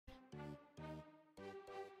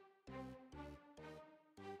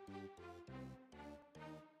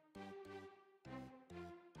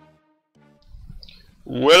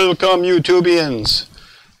Welcome, YouTubians!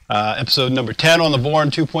 Episode number 10 on the VORON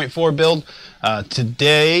 2.4 build.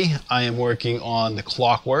 Today I am working on the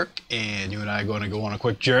Clockwork, and you and I are going to go on a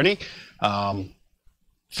quick journey.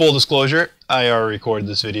 Full disclosure, I already recorded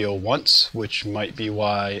this video once, which might be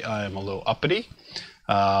why I'm a little uppity.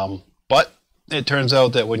 But it turns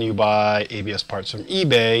out that when you buy ABS parts from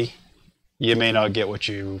eBay, you may not get what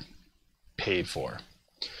you paid for.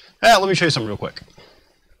 Let me show you something real quick.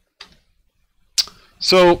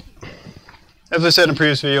 So, as I said in a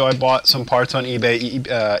previous video, I bought some parts on eBay,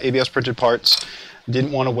 ABS printed parts.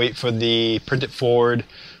 Didn't want to wait for the print it forward.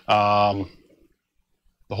 The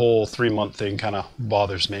whole 3-month thing kind of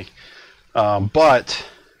bothers me. So I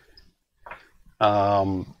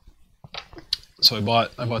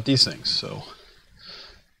bought these things. So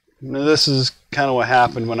this is kind of what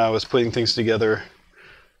happened when I was putting things together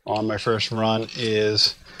on my first run.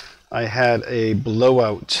 Is I had a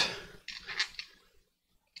blowout.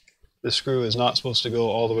 This screw is not supposed to go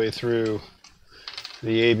all the way through.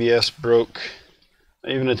 The ABS broke. I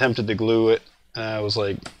even attempted to glue it, and I was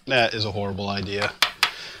like, that is a horrible idea.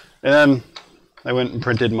 And then I went and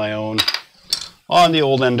printed my own on the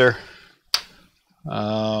old ender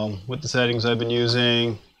with the settings I've been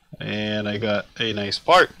using, and I got a nice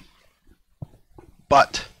part.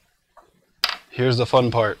 But here's the fun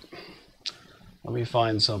part. Let me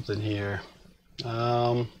find something here.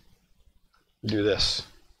 Do this.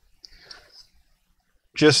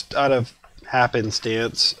 Just out of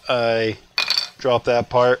happenstance, I dropped that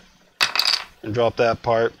part and dropped that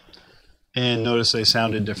part, and notice they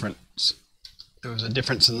sounded different. There was a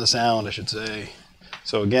difference in the sound, I should say.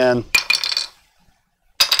 So again,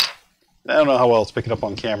 I don't know how well it's picking up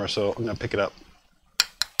on camera, so I'm going to pick it up.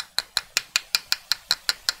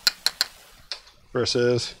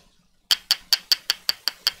 Versus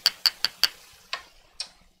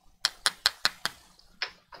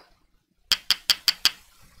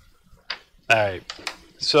alright,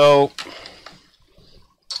 so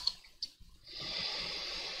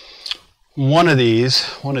one of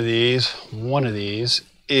these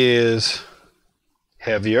is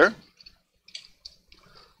heavier.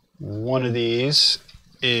 One of these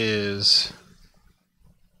is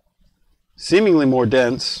seemingly more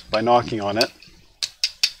dense by knocking on it.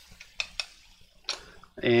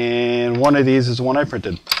 And one of these is the one I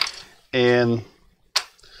printed. And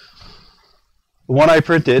the one I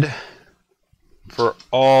printed, for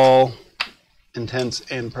all intents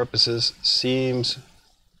and purposes, seems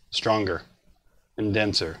stronger and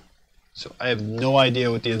denser. So I have no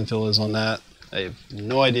idea what the infill is on that. I have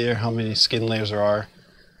no idea how many skin layers there are.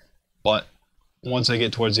 But once I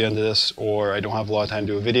get towards the end of this, or I don't have a lot of time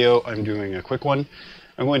to do a video, I'm doing a quick one.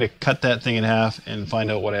 I'm going to cut that thing in half and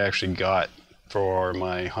find out what I actually got for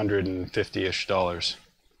my $150-ish,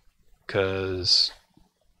 because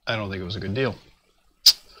I don't think it was a good deal.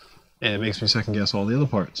 And it makes me second guess all the other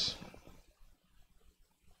parts.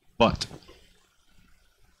 But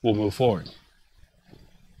we'll move forward.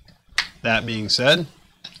 That being said,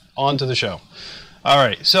 on to the show.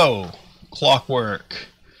 Alright, so Clockwork,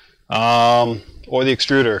 or the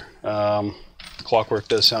extruder. Clockwork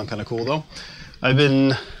does sound kind of cool though. I've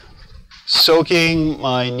been soaking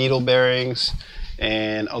my needle bearings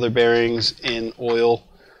and other bearings in oil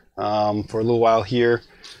for a little while here,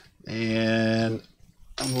 and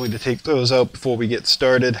I'm going to take those out before we get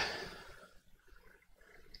started. I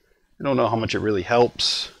don't know how much it really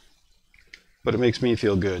helps, but it makes me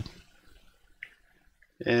feel good.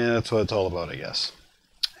 And that's what it's all about, I guess.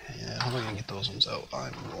 And how am I going to get those ones out?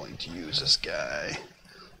 I'm going to use this guy.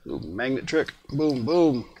 Little magnet trick. Boom,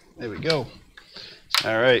 boom. There we go.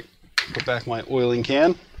 Alright, put back my oiling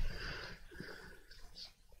can.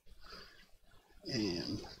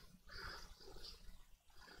 And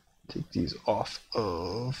take these off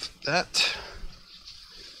of that,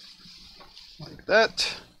 like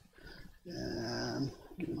that, and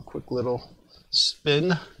give them a quick little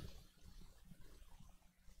spin.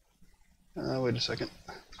 Wait a second.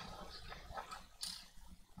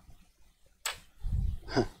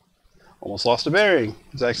 Almost lost a bearing.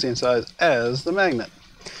 Exact same size as the magnet.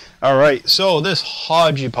 Alright, so this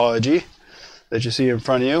hodgy-podgy that you see in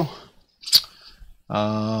front of you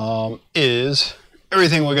is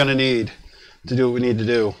everything we're going to need to do what we need to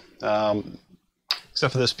do,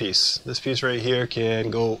 except for this piece. This piece right here can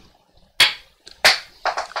go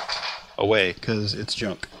away because it's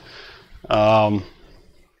junk.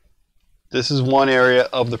 This is one area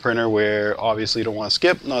of the printer where obviously you don't want to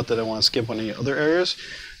skip. Not that I want to skip on any other areas,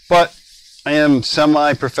 but I am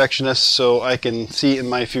semi-perfectionist, so I can see in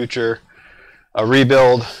my future a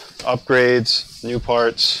rebuild, upgrades, new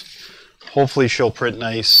parts. Hopefully she'll print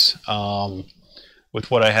nice. with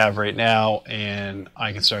what I have right now, and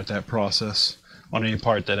I can start that process on any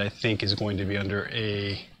part that I think is going to be under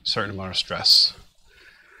a certain amount of stress.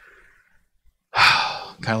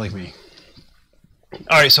 Kind of like me.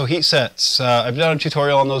 Alright, so heat sets. I've done a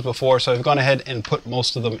tutorial on those before, so I've gone ahead and put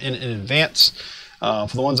most of them in advance.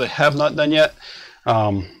 For the ones I have not done yet,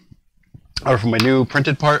 or for my new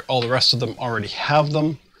printed part, all the rest of them already have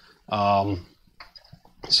them.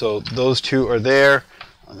 So those two are there.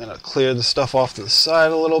 I'm going to clear the stuff off to the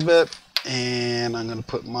side a little bit, and I'm going to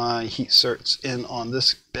put my heat certs in on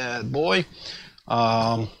this bad boy.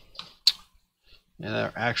 And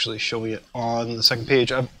they're actually showing it on the second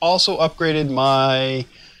page. I've also upgraded my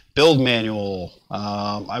build manual.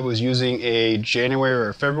 I was using a January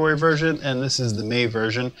or February version, and this is the May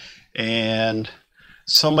version. And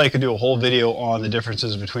somebody could do a whole video on the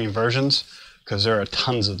differences between versions, because there are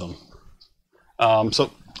tons of them.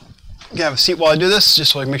 So I'm gonna have a seat while I do this,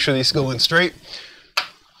 just so I can make sure these go in straight.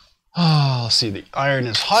 Oh, let's see, the iron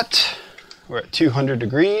is hot. We're at 200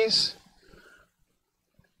 degrees.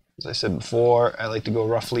 As I said before, I like to go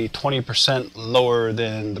roughly 20% lower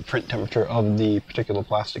than the print temperature of the particular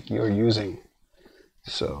plastic you're using.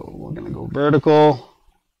 So we're gonna go vertical,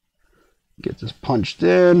 get this punched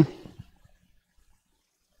in.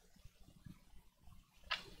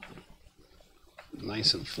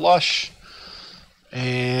 Nice and flush.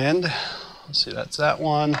 And let's see, that's that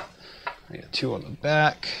one. I got two on the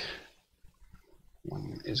back.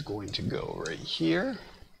 One is going to go right here,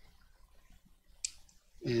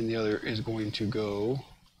 and the other is going to go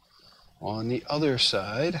on the other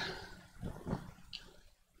side.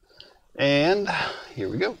 And here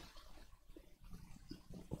we go.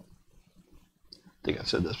 I think I've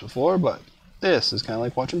said this before, but this is kind of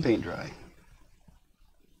like watching paint dry.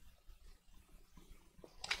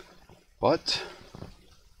 But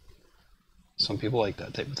some people like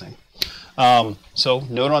that type of thing. So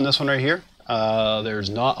note on this one right here,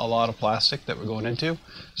 there's not a lot of plastic that we're going into.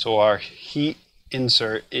 So our heat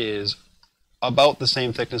insert is about the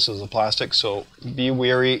same thickness as the plastic, so be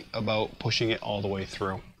wary about pushing it all the way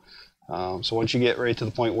through. So once you get right to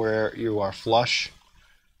the point where you are flush,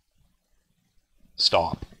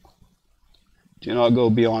 stop. Do not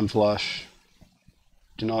go beyond flush.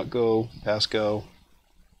 Do not go past go.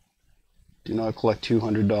 Do not collect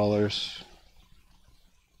 $200.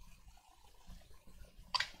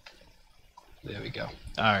 There we go.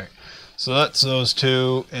 Alright, so that's those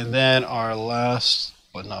two, and then our last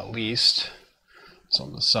but not least is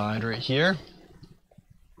on the side right here.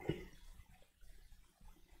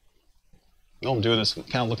 Oh, I'm doing this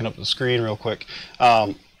kind of looking up the screen real quick.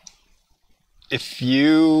 If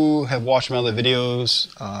you have watched my other videos,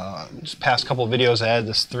 just past couple of videos, I had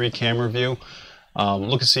this 3-camera view.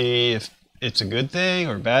 Look and see if it's a good thing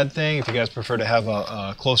or a bad thing, if you guys prefer to have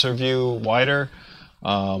a closer view, wider,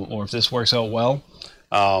 or if this works out well.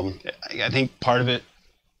 I think part of it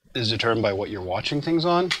is determined by what you're watching things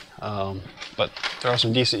on, but there are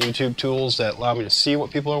some decent YouTube tools that allow me to see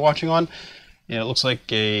what people are watching on, and it looks like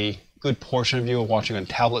a good portion of you are watching on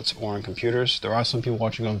tablets or on computers. There are some people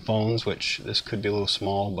watching on phones, which this could be a little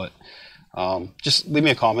small, but just leave me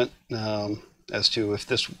a comment as to if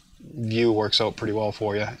this view works out pretty well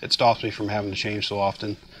for you. It stops me from having to change so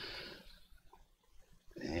often.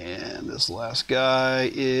 And this last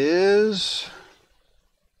guy is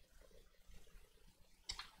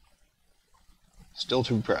still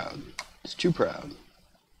too proud. It's too proud.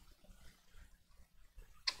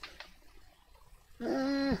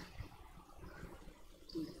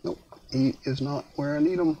 Nope, he is not where I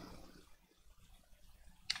need him.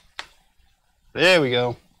 There we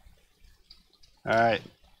go. All right.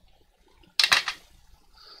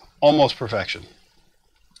 Almost perfection,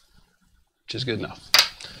 which is good enough.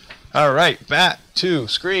 All right, back to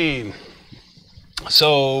screen.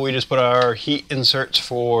 So we just put our heat inserts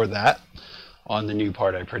for that on the new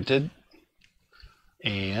part I printed,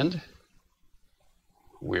 and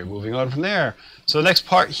we're moving on from there. So the next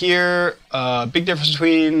part here, big difference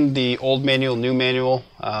between the old manual, new manual.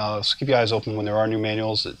 So keep your eyes open when there are new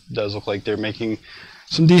manuals. It does look like they're making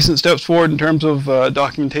some decent steps forward in terms of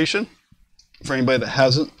documentation for anybody that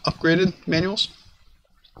hasn't upgraded manuals.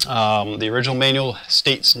 The original manual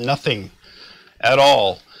states nothing at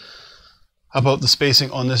all about the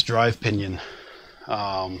spacing on this drive pinion.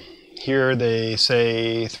 Here they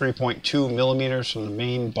say 3.2 millimeters from the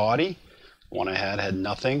main body. The one I had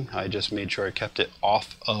nothing. I just made sure I kept it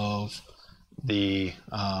off of the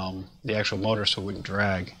actual motor so it wouldn't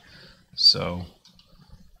drag. So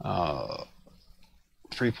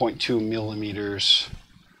 3.2 millimeters.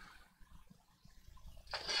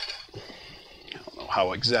 I don't know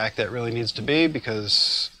how exact that really needs to be,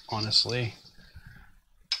 because honestly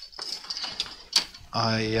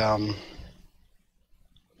I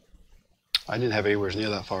didn't have anywhere near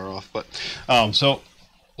that far off, but so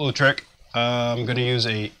little trick. I'm going to use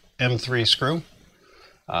a M3 screw.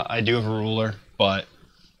 I do have a ruler, but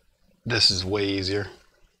this is way easier.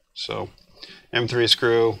 So M3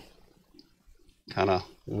 screw, kind of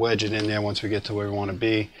wedge it in there once we get to where we want to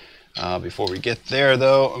be. Before we get there,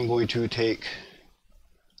 though, I'm going to take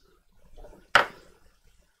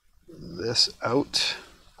this out.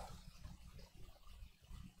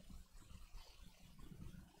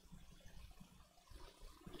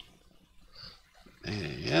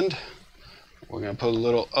 And we're going to put a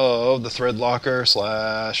little of the thread locker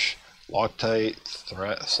slash Loctite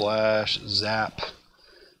slash Zap.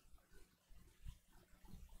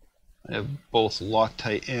 I have both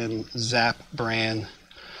Loctite and Zap brand.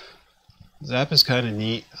 Zap is kind of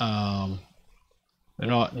neat. They're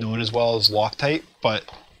not known as well as Loctite, but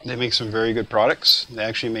they make some very good products. They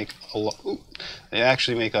actually make a lot.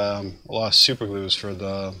 A lot of super glues for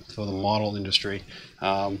the model industry.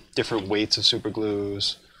 Different weights of super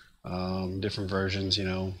glues, different versions. You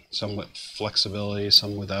know, some with flexibility,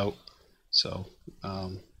 some without. So I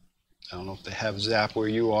don't know if they have Zap where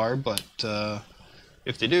you are, but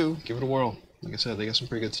if they do, give it a whirl. Like I said, they got some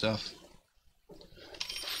pretty good stuff.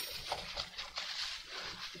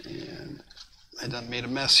 And I done made a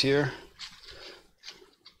mess here.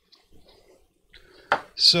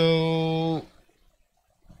 So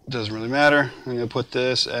it doesn't really matter. I'm going to put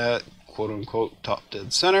this at quote-unquote top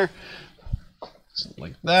dead center. Something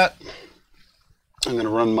like that. I'm going to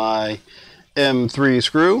run my M3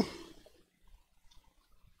 screw.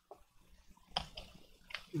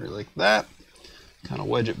 Right like that. Kind of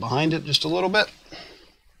wedge it behind it just a little bit.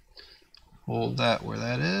 Hold that where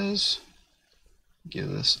that is. Give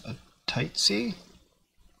this a tight C.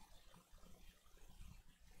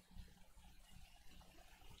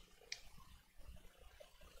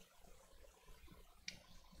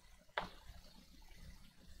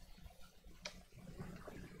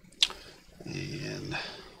 And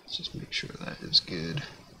let's just make sure that is good.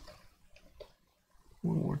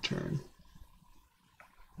 One more turn.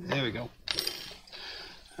 There we go.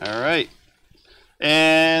 All right.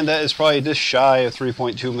 And that is probably just shy of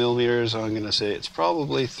 3.2 millimeters. I'm going to say it's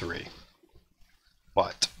probably 3.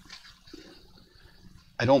 But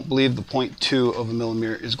I don't believe the 0.2 of a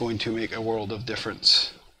millimeter is going to make a world of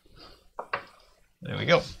difference. There we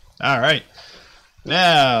go. All right.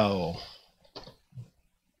 Now,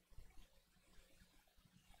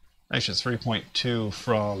 actually it's 3.2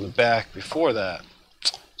 from the back before that.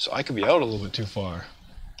 So I could be out a little bit too far.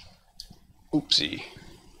 Oopsie.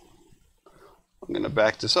 I'm going to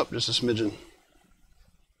back this up just a smidgen.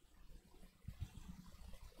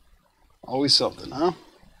 Always something, huh?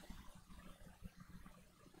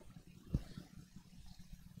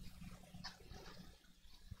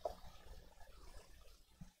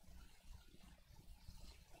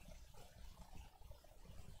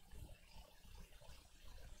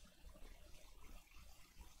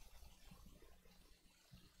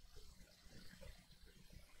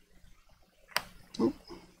 Oop.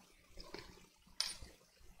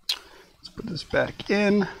 Let's put this back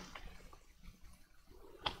in.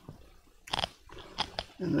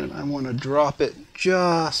 And then I want to drop it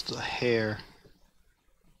just a hair,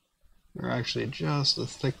 or actually just the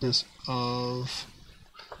thickness of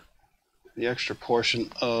the extra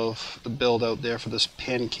portion of the build out there for this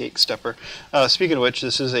pancake stepper. Speaking of which,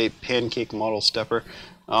 this is a pancake model stepper.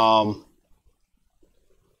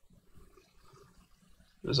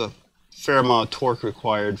 There's a fair amount of torque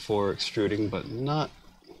required for extruding, but not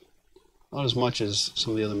as much as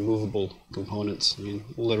some of the other movable components. I mean,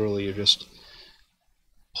 literally you're just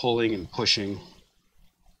pulling and pushing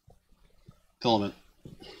filament.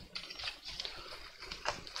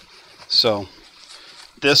 So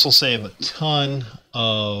this will save a ton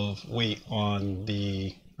of weight on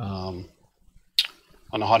the hot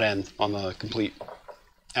end, on the complete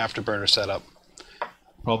afterburner setup.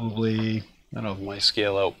 Probably, I don't know if it might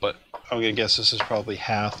scale out, but I'm gonna guess this is probably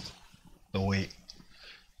half the weight,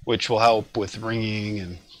 which will help with ringing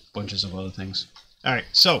and bunches of other things. All right,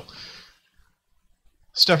 so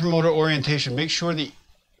stepper motor orientation. Make sure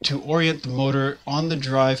to orient the motor on the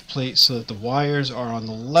drive plate so that the wires are on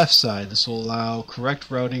the left side. This will allow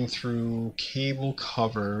correct routing through cable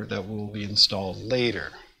cover that will be installed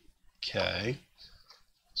later. Okay,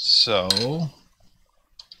 so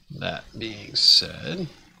that being said,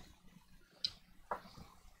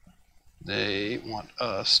 they want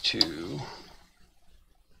us to,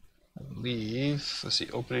 I believe, let's see,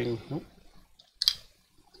 opening,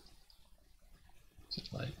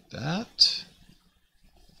 like that.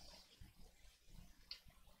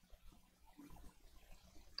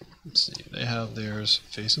 let's see, they have theirs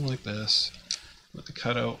facing like this with the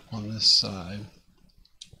cutout on this side.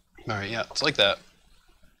 Alright, yeah, it's like that.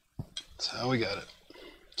 That's how we got it.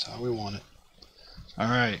 That's how we want it.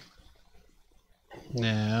 Alright.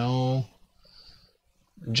 Now,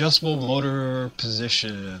 adjustable motor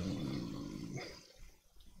position.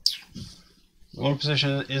 Motor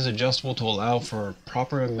position is adjustable to allow for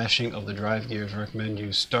proper meshing of the drive gears. Recommend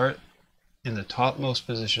you start in the topmost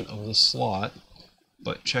position of the slot,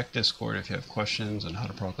 but check Discord if you have questions on how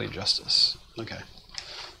to properly adjust this. Okay.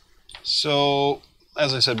 So,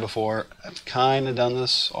 as I said before, I've kind of done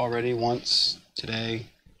this already once today,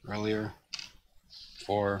 earlier,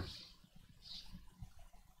 for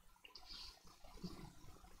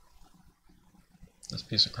this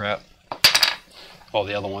piece of crap. Well,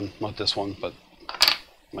 the other one, not this one, but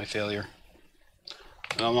my failure.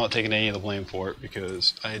 And I'm not taking any of the blame for it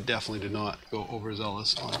because I definitely did not go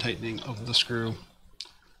overzealous on tightening of the screw.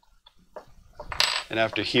 And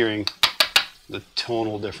after hearing the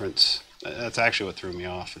tonal difference, that's actually what threw me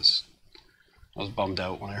off. Is I was bummed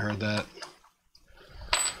out when I heard that.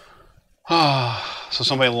 So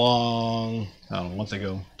somebody long, I don't know, a month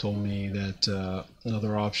ago told me that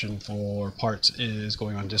another option for parts is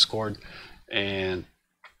going on Discord, and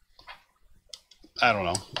I don't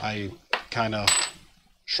know, I kind of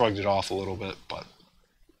shrugged it off a little bit, but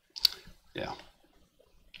yeah.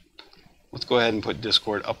 Let's go ahead and put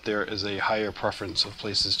Discord up there as a higher preference of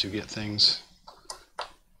places to get things.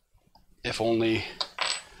 If only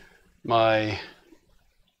my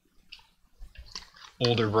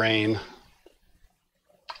older brain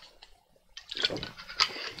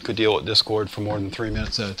could deal with Discord for more than 3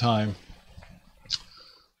 minutes at a time,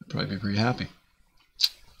 I'd probably be pretty happy.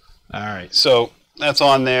 Alright, so that's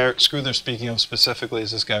on there. Screw they're speaking of specifically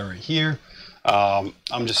is this guy right here. I'm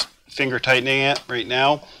just finger tightening it right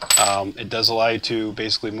now. It does allow you to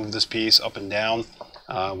basically move this piece up and down.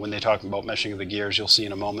 When they talk about meshing of the gears, you'll see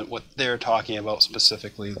in a moment what they're talking about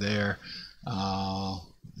specifically there. And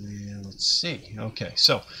let's see. Okay,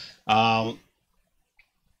 so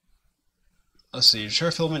let's see.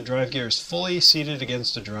 Ensure filament drive gear is fully seated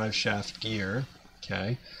against the drive shaft gear.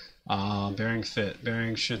 Okay. Bearing fit.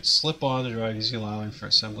 Bearing should slip on the drive easily, allowing for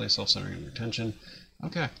assembly, self-centering, and retention.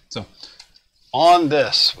 Okay, so on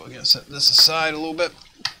this, we're going to set this aside a little bit.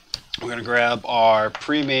 We're going to grab our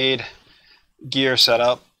pre-made gear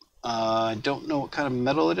setup. I don't know what kind of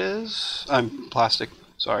metal it is. Plastic,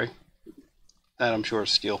 sorry. That I'm sure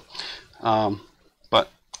is steel. But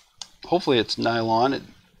hopefully it's nylon. It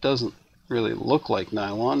doesn't really look like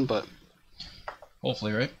nylon, but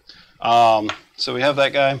hopefully, right? So we have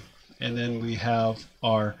that guy, and then we have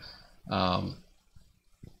our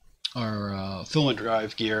filament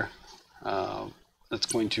drive gear that's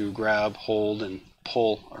going to grab, hold, and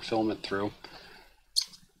pull our filament through.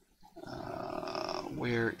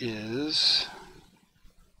 Where is...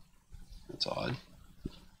 That's odd.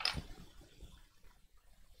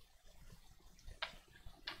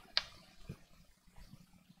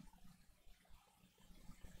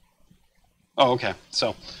 Oh, okay.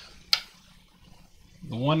 So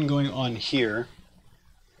the one going on here.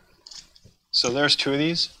 So there's two of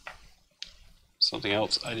these. Something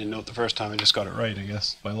else I didn't note the first time. I just got it right, I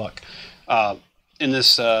guess, by luck. In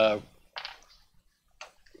this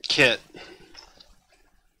kit,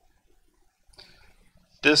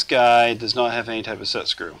 this guy does not have any type of set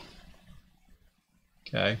screw.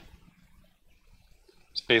 Okay.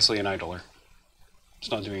 It's basically an idler.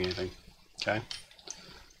 It's not doing anything. Okay.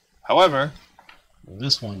 However,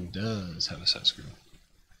 this one does have a set screw.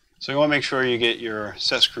 So you want to make sure you get your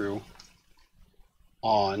set screw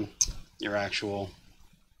on your actual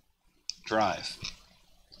drive.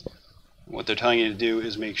 What they're telling you to do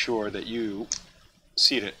is make sure that you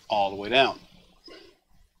seat it all the way down.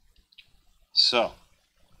 So,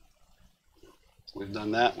 we've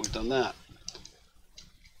done that, we've done that.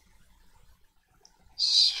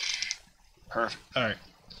 Perfect. All right.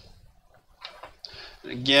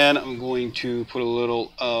 Again, I'm going to put a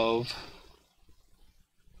little of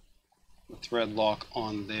the thread lock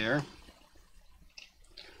on there.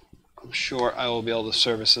 I'm sure I will be able to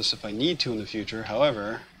service this if I need to in the future.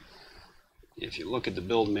 However, if you look at the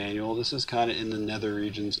build manual, this is kind of in the nether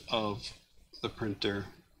regions of the printer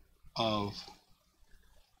of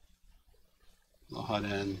the hot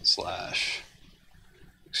end slash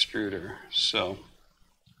extruder. So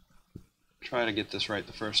try to get this right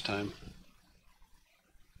the first time.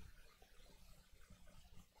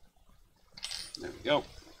 There we go.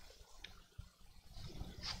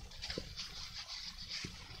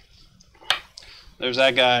 There's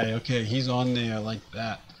that guy. Okay, he's on there like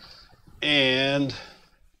that. And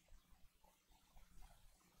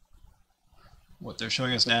what they're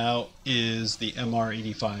showing us now is the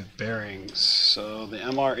MR85 bearings. So the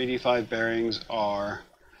MR85 bearings are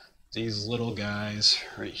these little guys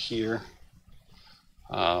right here.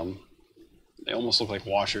 They almost look like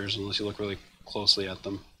washers unless you look really closely at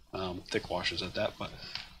them. Thick washers at that, but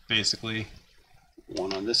basically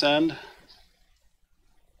one on this end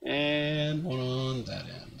and one on that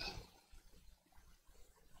end.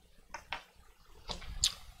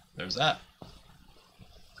 There's that.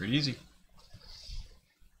 Pretty easy.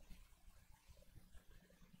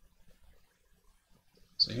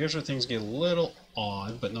 So here's where things get a little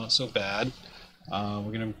odd, but not so bad.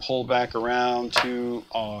 We're going to pull back around to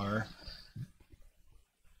our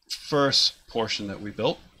first portion that we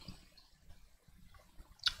built.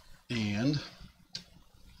 And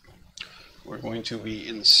we're going to be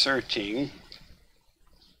inserting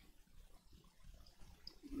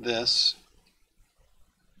this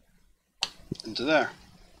into there.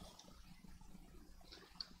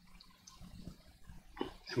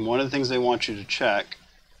 And one of the things they want you to check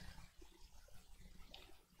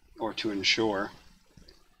or to ensure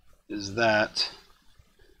is that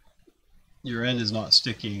your end is not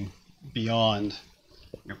sticking beyond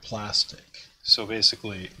your plastic. So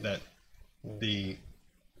basically that the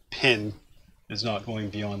pin is not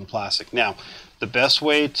going beyond the plastic. Now, the best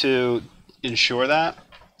way to ensure that,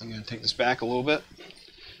 I'm going to take this back a little bit,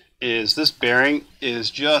 is this bearing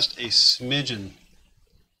is just a smidgen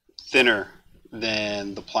thinner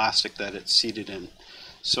than the plastic that it's seated in.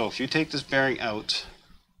 So if you take this bearing out,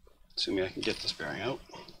 assuming I can get this bearing out,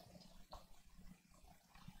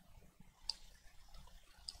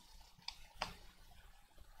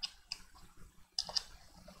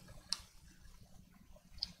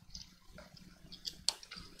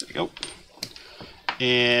 there you go,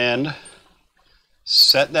 and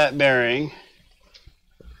set that bearing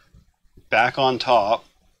back on top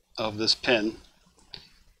of this pin.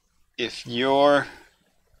 If you're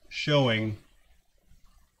showing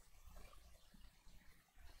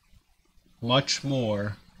much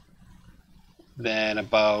more than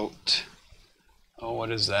about, oh, what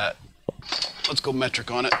is that? Let's go metric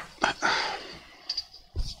on it.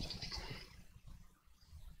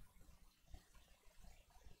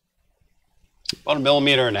 About 1.5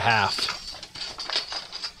 millimeters.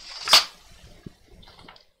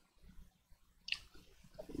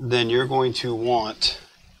 Then you're going to want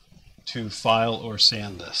to file or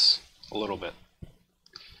sand this a little bit.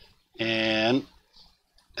 And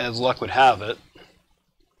as luck would have it,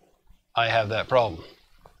 I have that problem.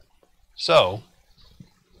 So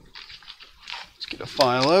let's get a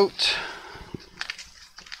file out.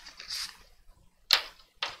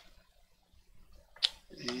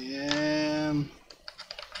 And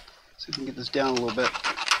see if we can get this down a little bit.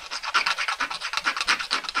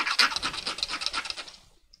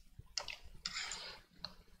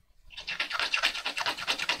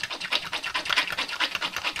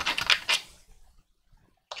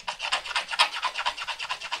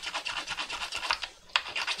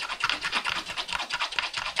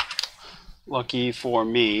 Lucky for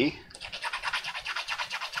me,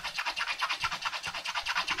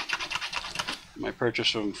 my purchase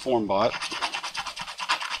from FORMBOT,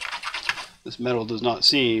 this metal does not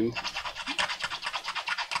seem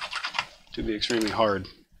to be extremely hard,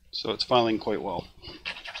 so it's filing quite well.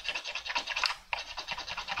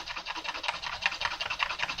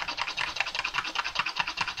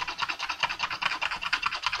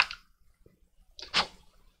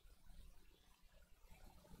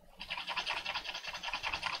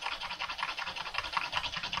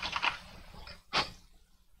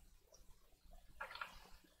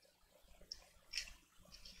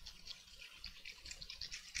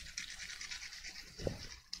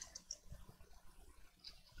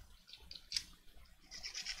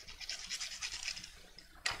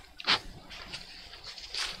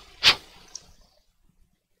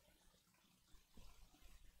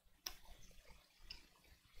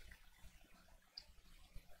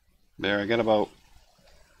 There, I got about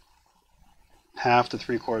 1/2 to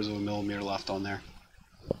 3/4 of a millimeter left on there.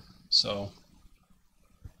 So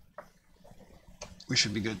we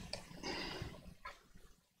should be good.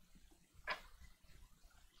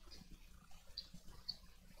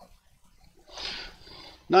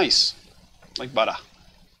 Nice, like butter.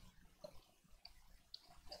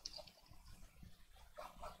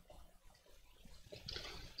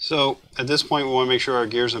 So at this point we want to make sure our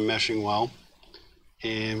gears are meshing well.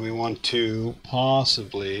 And we want to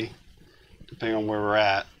possibly, depending on where we're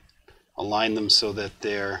at, align them so that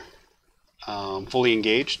they're fully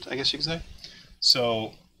engaged, I guess you could say.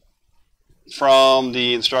 So from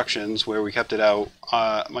the instructions where we kept it out,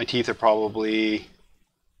 my teeth are probably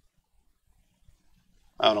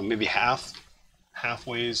I don't know, maybe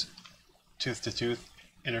halfways tooth to tooth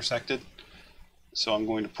intersected. So I'm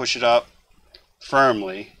going to push it up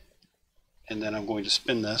firmly, and then I'm going to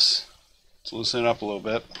spin this to loosen it up a little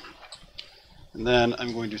bit, and then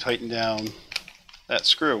I'm going to tighten down that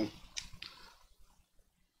screw.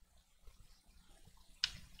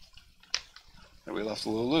 That we left a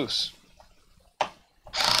little loose.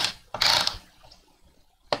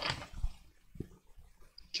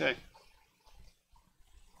 Okay.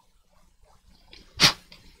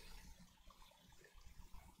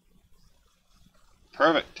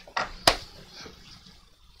 Perfect.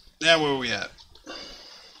 Now where are we at?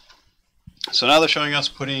 So now they're showing us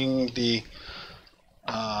putting the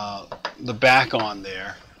back on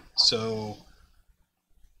there. So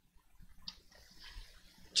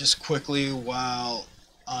just quickly, while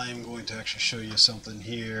I'm going to actually show you something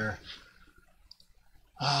here.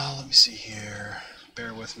 Let me see here.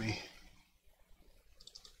 Bear with me.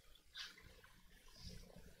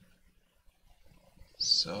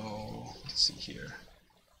 So let's see here.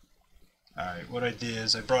 Alright, what I did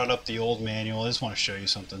is I brought up the old manual. I just want to show you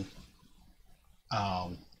something.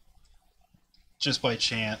 Just by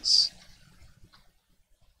chance,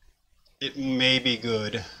 it may be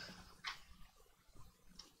good,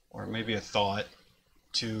 or maybe a thought,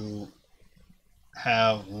 to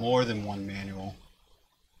have more than one manual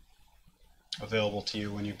available to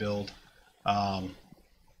you when you build.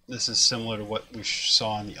 This is similar to what we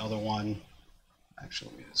saw in the other one.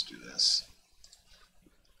 Actually, let me just do this.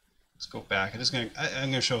 Let's go back. I'm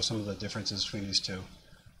going to show some of the differences between these two.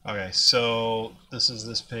 Okay, so this is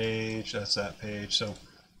this page, that's that page. So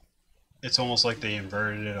it's almost like they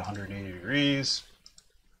inverted it 180 degrees.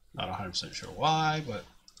 Not 100% sure why, but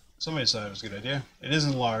somebody decided it was a good idea. It is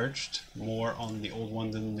enlarged more on the old one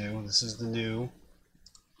than the new. This is the new.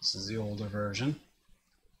 This is the older version.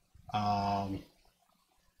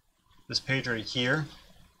 This page right here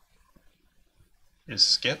is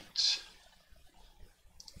skipped.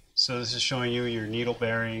 So this is showing you your needle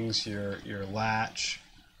bearings, your latch,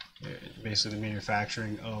 basically the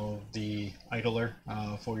manufacturing of the idler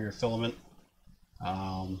for your filament.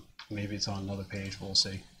 Maybe it's on another page, we'll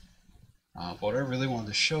see. But what I really wanted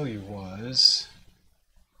to show you was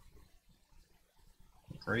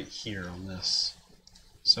right here on this.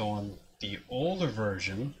 So on the older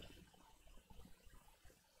version,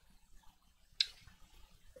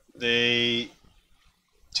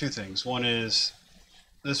 two things. One is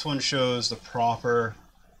this one shows the proper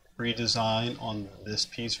redesign on this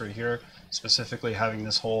piece right here, specifically having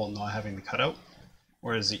this hole and not having the cutout,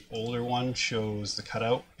 whereas the older one shows the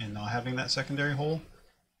cutout and not having that secondary hole.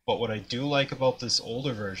 But what I do like about this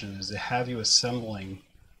older version is they have you assembling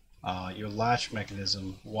your latch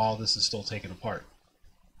mechanism while this is still taken apart.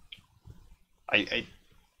 I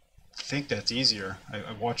think that's easier.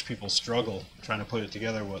 I watch people struggle trying to put it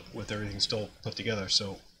together with everything still put together,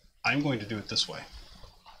 so I'm going to do it this way.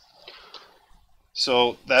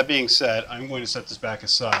 So that being said, I'm going to set this back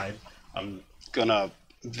aside. I'm going to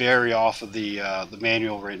vary off of the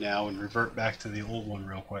manual right now and revert back to the old one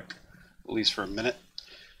real quick, at least for a minute.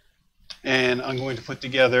 And I'm going to put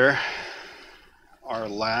together our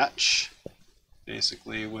latch,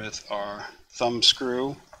 basically with our thumb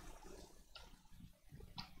screw,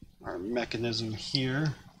 our mechanism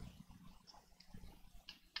here,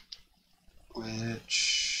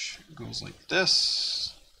 which goes like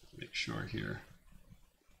this. Make sure here.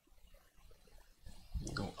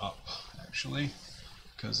 Go up actually,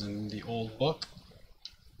 because in the old book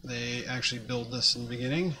they actually build this in the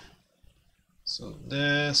beginning. So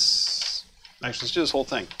this, actually let's do this whole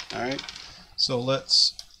thing. Alright, so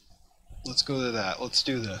let's go to that. Let's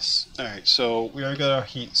do this. Alright, so we already got our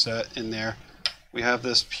heat set in there. We have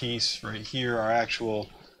this piece right here, our actual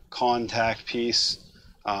contact piece.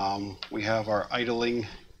 We have our idling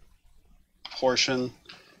portion.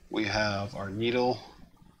 We have our needle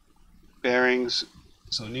bearings.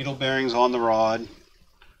 So needle bearings on the rod.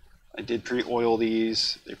 I did pre-oil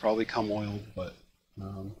these. They probably come oiled, but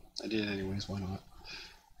I did anyways, why not?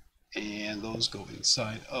 And those go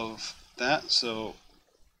inside of that, so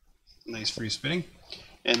nice free spinning.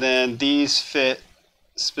 And then these fit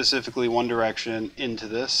specifically one direction into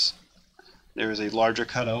this. There is a larger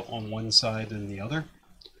cutout on one side than the other.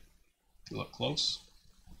 If you look close,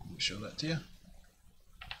 let me show that to you.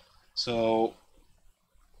 So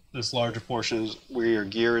this larger portion is where your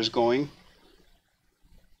gear is going.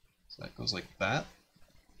 So that goes like that.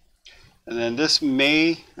 And then this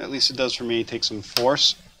may, at least it does for me, take some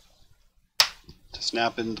force to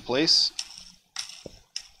snap into place.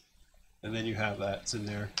 And then you have that, it's in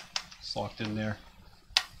there, it's locked in there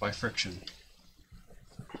by friction.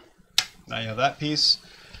 now you have that piece.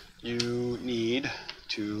 You need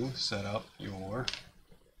to set up your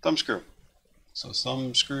thumb screw. So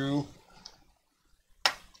thumb screw,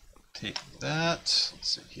 take that, let's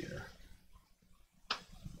see here.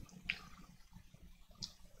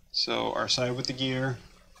 So our side with the gear,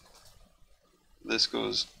 this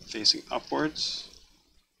goes facing upwards,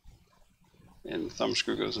 and the thumb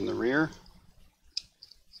screw goes in the rear.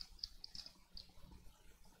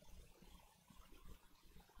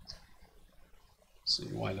 So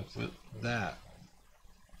you wind up with that.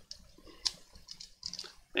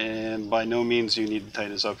 And by no means do you need to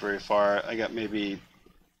tighten this up very far. I got maybe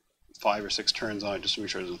 5 or 6 turns on it just to make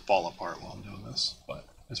sure it doesn't fall apart while I'm doing this. But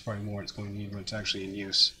it's probably more it's going to need when it's actually in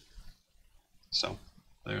use. So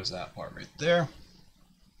there's that part right there.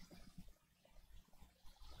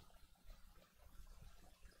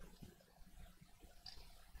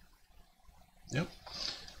 Yep.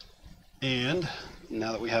 And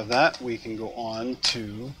now that we have that, we can go on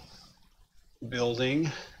to building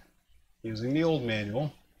using the old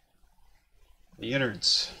manual, the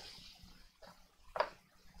innards.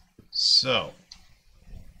 So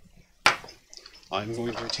I'm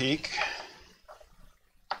going to take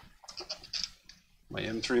my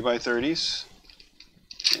M3x30s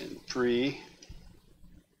and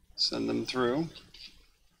send them through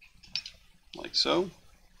like so.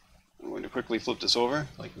 I'm going to quickly flip this over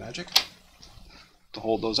like magic to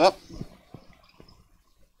hold those up.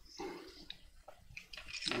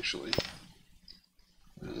 Actually,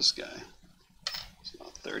 where's this guy? It's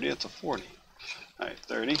not 30, it's a 40. Alright,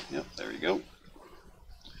 30, yep, there you go.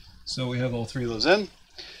 So we have all 3 of those in,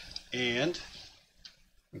 and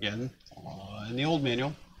again, in the old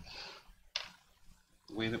manual,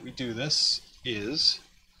 the way that we do this is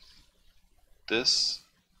this.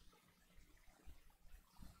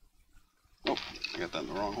 Oh, I got that in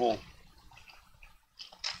the wrong hole.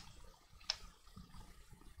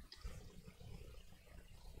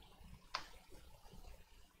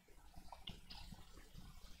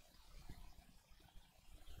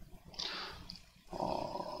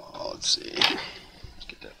 Let's see. Let's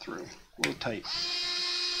get that through. A little tight.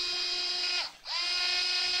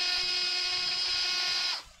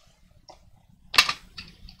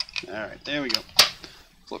 Alright, there we go.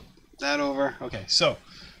 Flip that over. Okay, so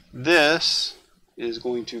this is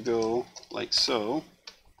going to go like so.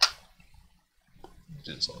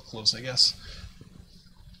 It's a little close, I guess.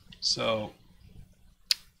 So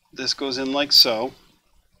this goes in like so.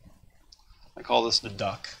 I call this the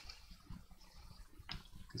duck,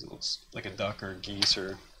 because it looks like a duck or a geese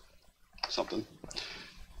or something.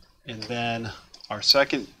 And then our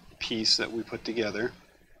second piece that we put together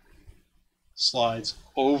slides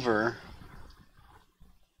over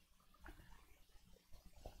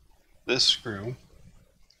this screw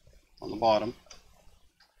on the bottom,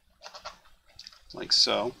 like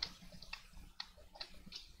so.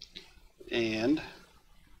 And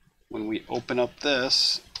when we open up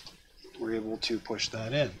this, we're able to push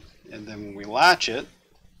that in. And then when we latch it,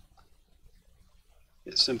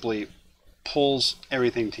 it simply pulls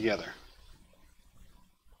everything together,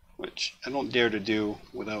 which I don't dare to do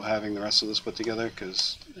without having the rest of this put together,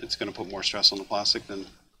 because it's going to put more stress on the plastic than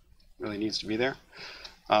really needs to be there.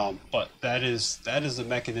 But that is the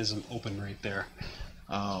mechanism open right there.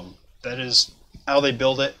 That is how they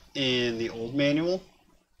build it in the old manual.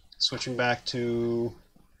 Switching back to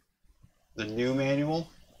the new manual,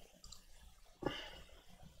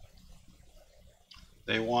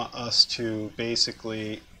 they want us to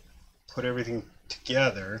basically put everything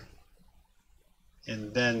together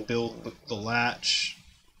and then build the latch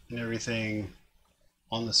and everything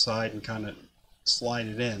on the side and kind of slide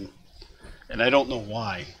it in. And I don't know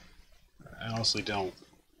why. I honestly don't.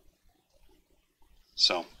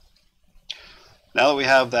 So now that we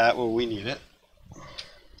have that where we need it, I'm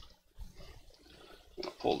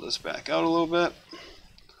going to pull this back out a little bit.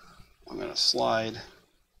 I'm going to slide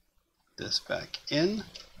this back in.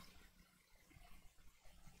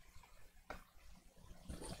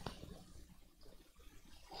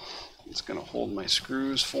 It's going to hold my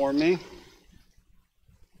screws for me.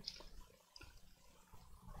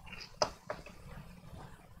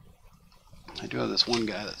 I do have this one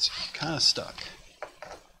guy that's kind of stuck.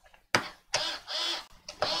 There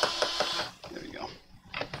we go.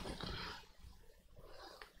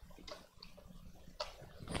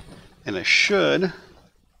 And I should,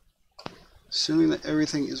 assuming that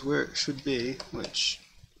everything is where it should be, which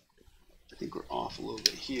I think we're off a little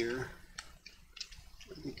bit here.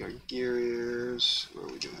 I think our gear is, what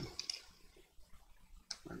are we doing?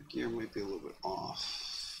 Our gear might be a little bit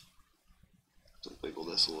off. Let's wiggle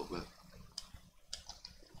this a little bit.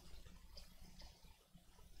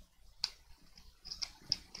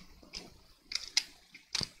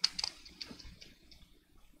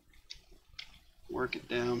 work it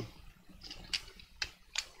down.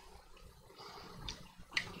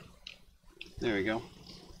 There we go.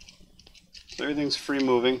 So everything's free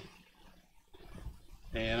moving.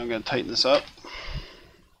 And I'm going to tighten this up.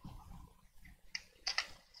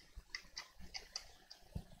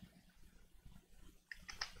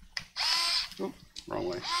 Oop, wrong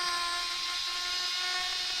way.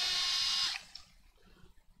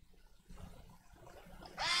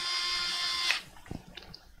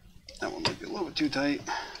 That one might be a little bit too tight.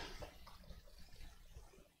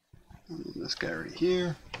 And this guy right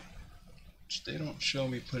here, which they don't show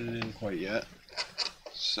me put it in quite yet.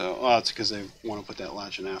 So, oh, it's because they want to put that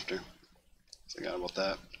latch in after. So I forgot about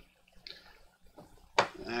that.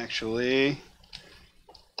 Actually,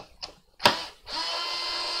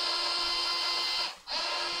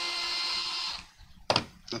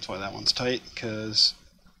 that's why that one's tight, because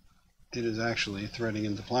it is actually threading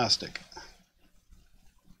into plastic.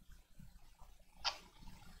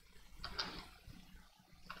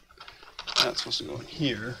 That's supposed to go in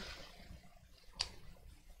here.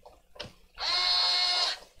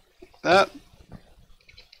 That.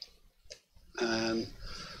 And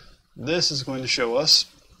this is going to show us,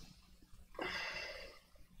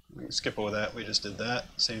 we can skip over that, we just did that,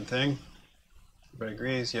 same thing. Everybody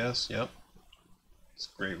agrees, yes, yep. It's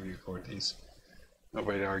great when you record these,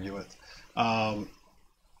 nobody to argue with. And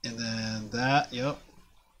then that, yep.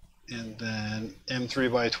 And then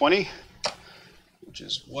M3 by 20, which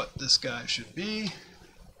is what this guy should be.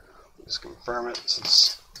 Just confirm it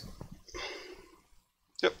since,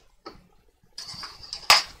 yep.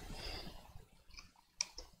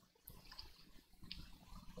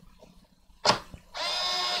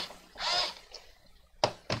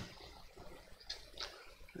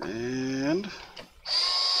 And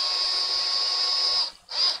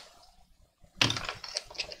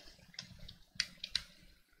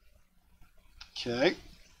okay.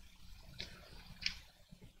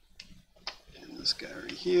 And this guy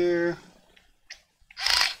right here.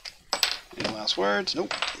 Any last words?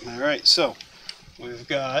 Nope. All right, so we've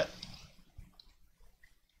got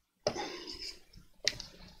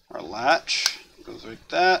our latch, goes like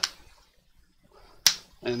that,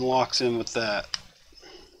 and locks in with that.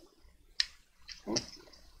 Oop.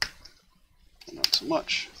 Not so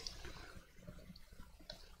much.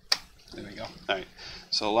 There we go. All right,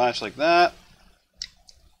 so latch like that,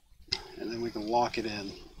 and then we can lock it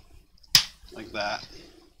in like that.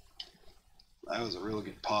 That was a really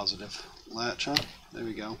good positive latch, huh? There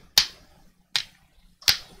we go.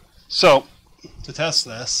 So, to test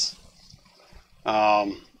this,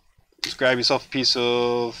 just grab yourself a piece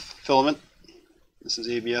of filament. This is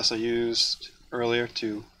ABS I used earlier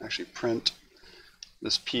to actually print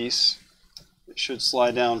this piece. It should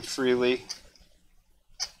slide down freely.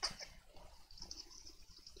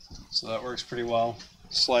 So that works pretty well.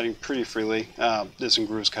 Sliding pretty freely. There's some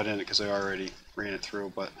grooves cut in it because I already ran it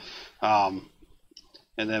through, but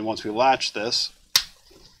and then once we latch this,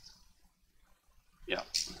 yeah,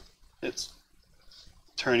 it's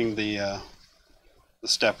turning the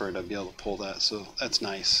stepper to be able to pull that, so that's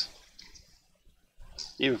nice.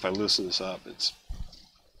 Even if I loosen this up, it's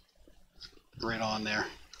right on there.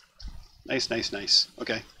 Nice, nice, nice.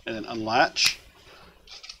 Okay, and then unlatch,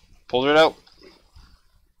 pulled it out.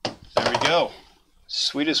 There we go.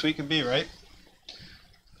 Sweet as sweet can be, right?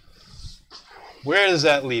 Where does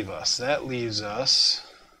that leave us? That leaves us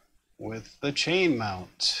with the chain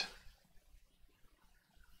mount.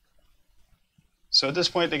 So at this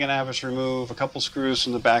point, they're going to have us remove a couple screws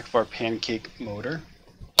from the back of our pancake motor.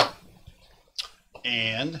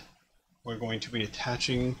 And we're going to be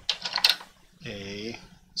attaching a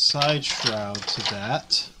side shroud to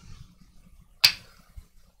that.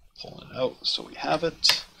 Pull it out so we have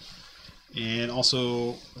it. And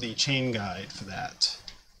also the chain guide for that.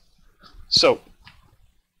 So,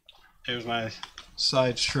 here's my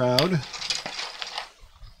side shroud. The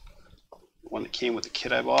one that came with the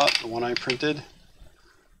kit I bought, the one I printed.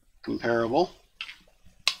 Comparable.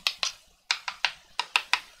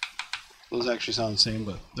 Those actually sound the same,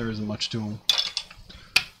 but there isn't much to them.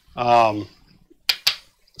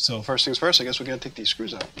 So first things first, I guess we're going to take these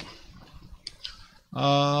screws out.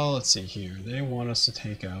 Let's see here. They want us to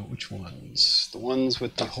take out which ones? The ones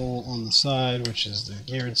with the hole on the side, which is the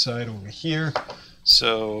geared side over here.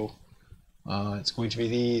 So it's going to be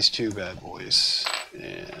these two bad boys.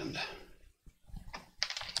 And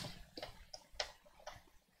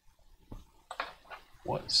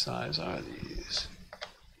what size are these?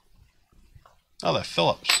 Oh, they're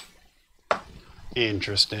Phillips.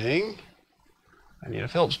 Interesting. I need a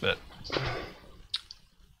Phillips bit.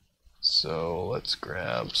 So let's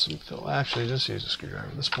grab some Phillips. Actually, just use a screwdriver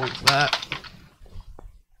at this point for that.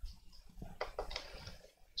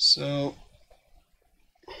 So,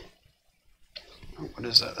 what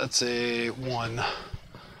is that? That's a 1.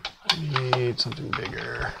 I need something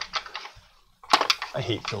bigger. I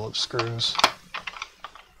hate Phillips screws.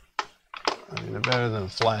 I mean, they're better than a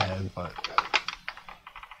flathead, but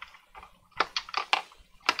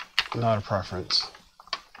not a preference.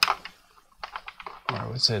 Or I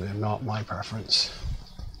would say they're not my preference.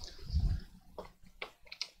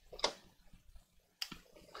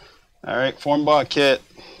 Alright, FORMBOT kit.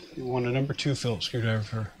 You want a number 2 Phillips screwdriver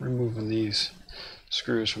for removing these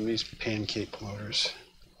screws from these pancake motors.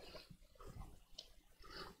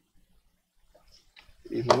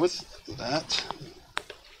 Even with that,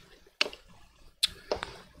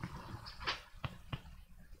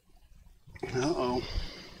 uh-oh,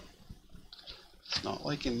 it's not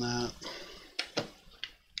liking that.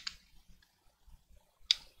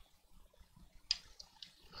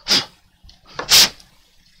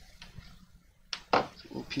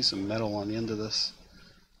 Piece of metal on the end of this.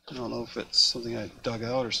 I don't know if it's something I dug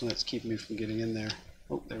out or something that's keeping me from getting in there.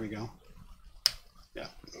 Oh, there we go. Yeah,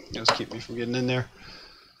 it was keeping me from getting in there.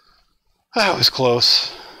 That was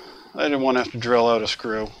close. I didn't want to have to drill out a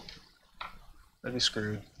screw. I'd be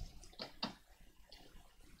screwed.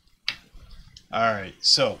 Alright,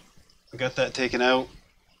 so we got that taken out.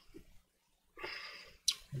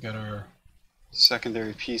 We got our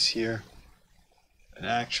secondary piece here. And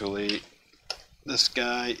actually, this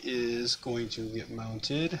guy is going to get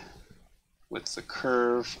mounted with the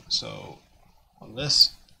curve. So on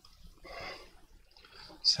this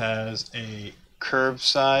has a curved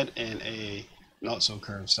side and a not so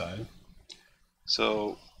curved side.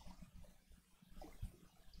 So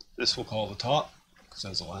this we'll call the top because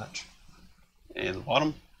that's a latch. And the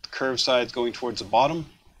bottom, the curved side is going towards the bottom,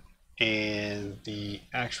 and the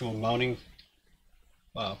actual mounting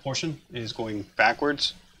portion is going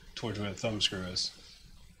backwards towards where the thumb screw is.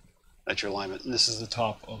 That's your alignment, and this is the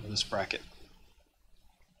top of this bracket.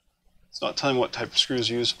 It's not telling what type of screws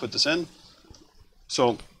you use to put this in,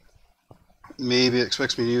 so maybe it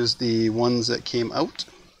expects me to use the ones that came out.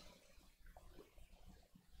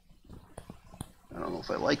 I don't know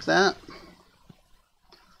if I like that.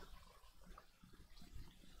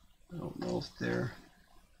 I don't know if they're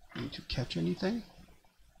going to catch anything.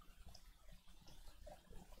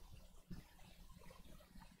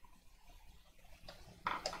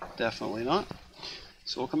 Definitely not.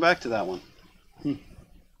 So we'll come back to that one.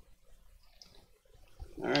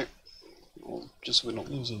 Alright. Well, just so we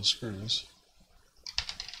don't lose those screws.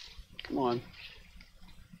 Come on.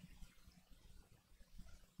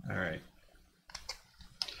 Alright.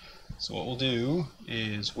 So what we'll do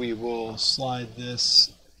is we will slide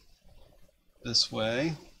this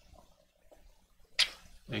way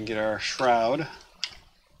and get our shroud,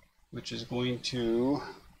 which is going to...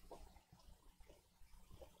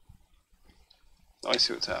 Oh, I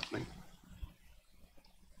see what's happening.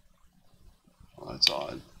 Well, that's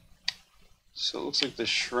odd. So it looks like the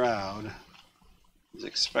shroud is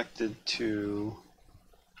expected to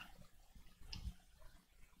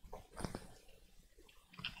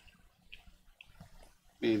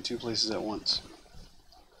be in 2 places at once.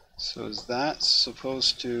 So is that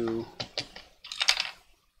supposed to...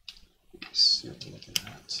 Let's see what we're looking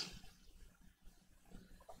at.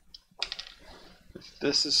 If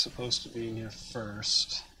this is supposed to be in here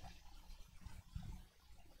first,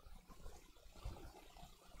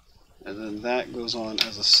 and then that goes on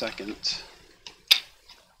as a second,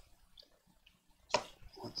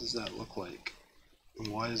 what does that look like? And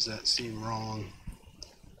why does that seem wrong?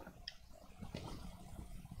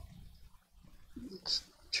 It's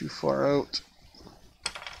too far out.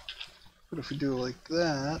 What if we do it like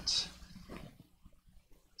that?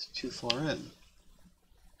 It's too far in.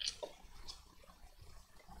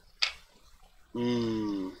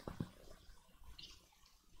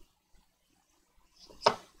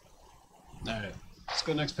 Alright, let's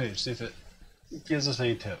go next page, see if it gives us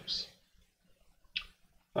any tips.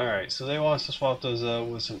 Alright, so they want us to swap those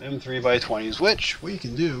with some M3x20s, which we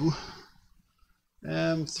can do.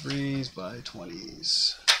 M3s by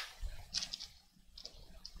 20s.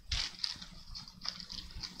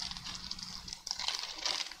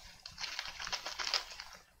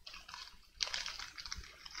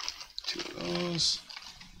 Two of those.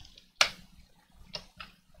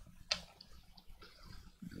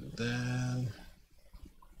 And then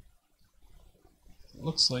it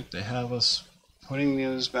looks like they have us putting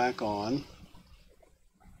those back on.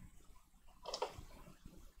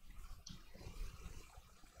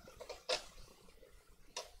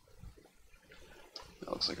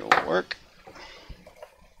 That looks like it will work.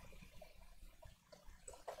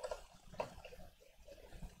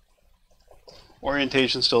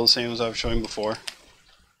 Orientation still the same as I was showing before.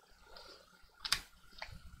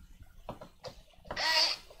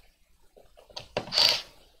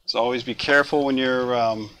 So always be careful when you're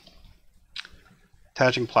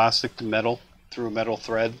attaching plastic to metal through a metal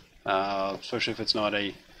thread, especially if it's not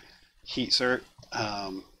a heat cert.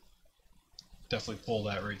 Definitely pull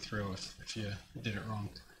that right through if you did it wrong.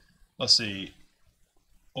 Let's see.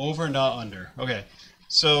 Over, not under. Okay,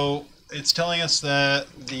 so it's telling us that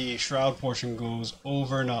the shroud portion goes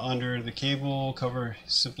over, not under. The cable cover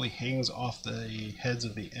simply hangs off the heads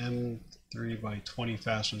of the M3x20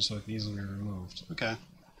 fasteners so it can easily be removed. Okay,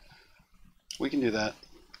 we can do that.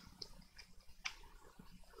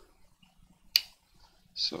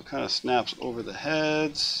 So it kind of snaps over the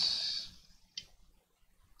heads.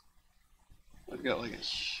 I've got like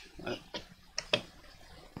that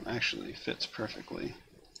actually fits perfectly.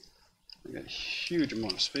 I've got a huge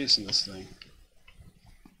amount of space in this thing.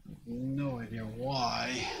 No idea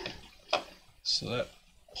why. So that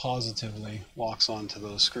positively locks onto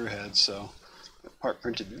those screw heads, so the part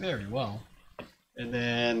printed very well. And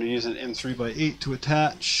then we use an M3x8 to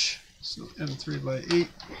attach. So M3x8,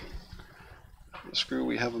 the screw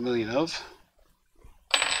we have a million of.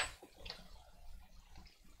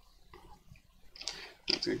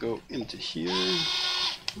 It's going to go into here.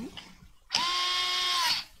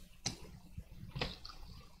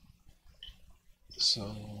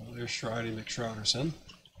 So there's Shrouding McShrouderson.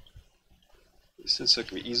 Since that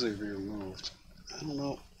can be easily removed. I don't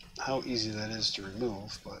know how easy that is to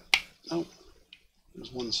remove, but oh,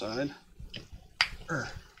 there's one side.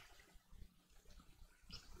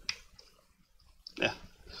 Yeah.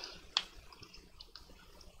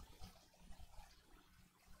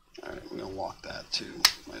 Alright, we're going to lock that too.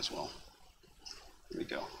 Might as well. There we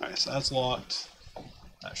go. Alright, so that's locked.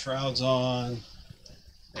 That shroud's on.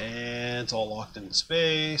 And it's all locked into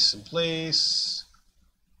space, in place.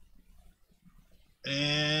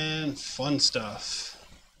 And fun stuff.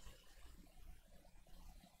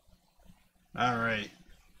 Alright.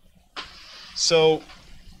 So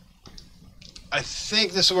I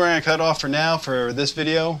think this is where I'm going to cut off for now for this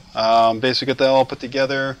video. Basically get that all put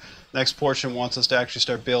together. Next portion wants us to actually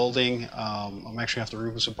start building. I'm actually going to have to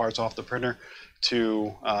remove some parts off the printer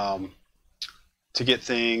to get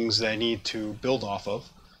things that I need to build off of.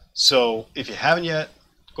 So if you haven't yet,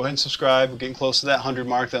 go ahead and subscribe. We're getting close to that 100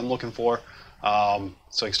 mark that I'm looking for.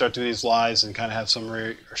 So I can start doing these lives and kind of have some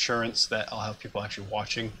reassurance that I'll have people actually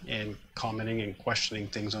watching and commenting and questioning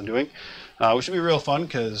things I'm doing, which would be real fun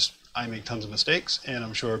because I make tons of mistakes and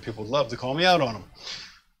I'm sure people would love to call me out on them.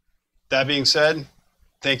 That being said,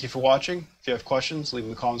 thank you for watching. If you have questions, leave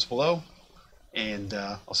them in the comments below, and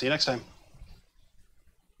I'll see you next time.